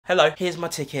Hello, here's my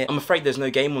ticket. I'm afraid there's no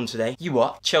game on today. You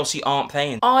what? Chelsea aren't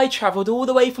playing. I travelled all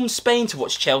the way from Spain to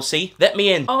watch Chelsea. Let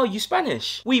me in. Oh, you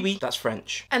Spanish? Oui, that's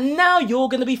French. And now you're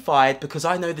gonna be fired because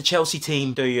I know the Chelsea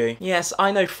team, do you? Yes,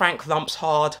 I know Frank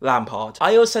Lampard.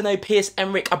 I also know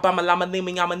Pierre-Emerick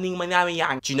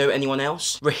Aubameyang. Do you know anyone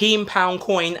else? Raheem Pound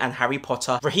Coin and Harry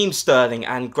Potter. Raheem Sterling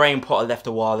and Graham Potter left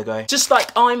a while ago. Just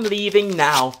like I'm leaving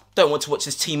now. Don't want to watch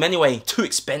this team anyway. Too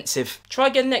expensive. Try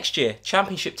again next year.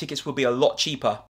 Championship tickets will be a lot cheaper.